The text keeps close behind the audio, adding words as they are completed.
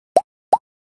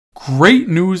Great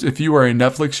news if you are a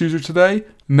Netflix user today.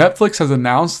 Netflix has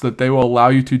announced that they will allow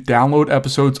you to download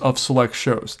episodes of select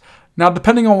shows. Now,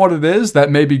 depending on what it is, that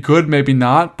may be good, maybe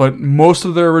not, but most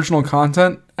of their original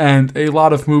content and a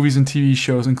lot of movies and TV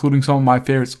shows, including some of my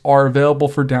favorites, are available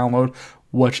for download,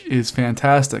 which is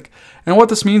fantastic. And what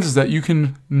this means is that you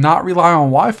can not rely on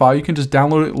Wi-Fi, you can just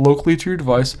download it locally to your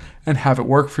device and have it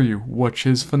work for you, which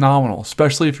is phenomenal,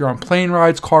 especially if you're on plane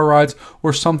rides, car rides,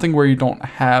 or something where you don't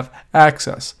have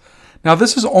access. Now,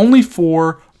 this is only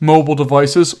for mobile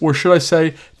devices, or should I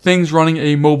say, things running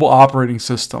a mobile operating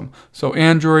system. So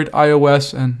Android,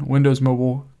 iOS, and Windows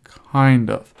Mobile, kind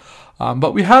of.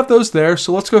 But we have those there,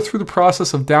 so let's go through the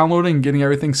process of downloading and getting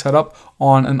everything set up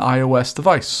on an iOS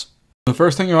device. The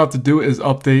first thing you'll have to do is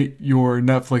update your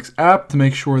Netflix app to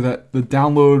make sure that the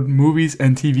download movies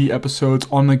and TV episodes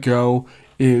on the go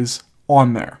is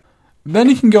on there.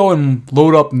 Then you can go and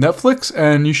load up Netflix,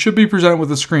 and you should be presented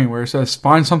with a screen where it says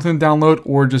find something to download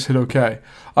or just hit OK.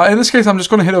 In this case, I'm just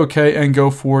going to hit OK and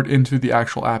go forward into the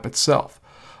actual app itself.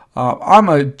 I'm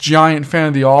a giant fan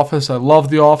of The Office. I love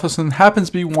The Office, and it happens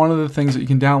to be one of the things that you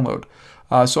can download.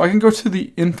 So I can go to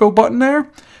the info button there,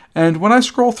 and when I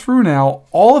scroll through now,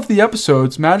 all of the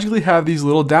episodes magically have these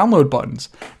little download buttons,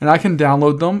 and I can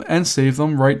download them and save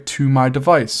them right to my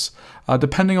device.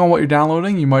 Depending on what you're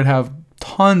downloading, you might have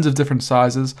tons of different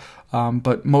sizes,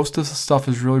 but most of the stuff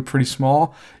is really pretty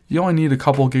small. You only need a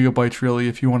couple gigabytes really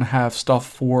if you want to have stuff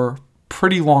for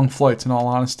pretty long flights, in all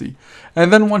honesty.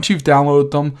 And then once you've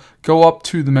downloaded them, go up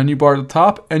to the menu bar at the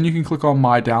top and you can click on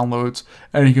My Downloads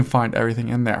and you can find everything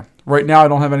in there. Right now I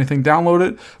don't have anything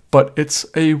downloaded, but it's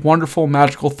a wonderful,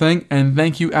 magical thing, and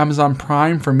thank you Amazon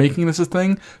Prime for making this a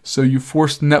thing, so you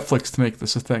forced Netflix to make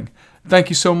this a thing. Thank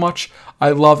you so much. I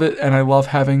love it, and I love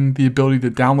having the ability to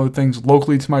download things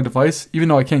locally to my device, even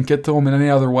though I can't get to them in any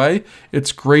other way.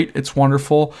 It's great, it's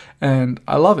wonderful, and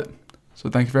I love it.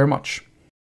 So thank you very much.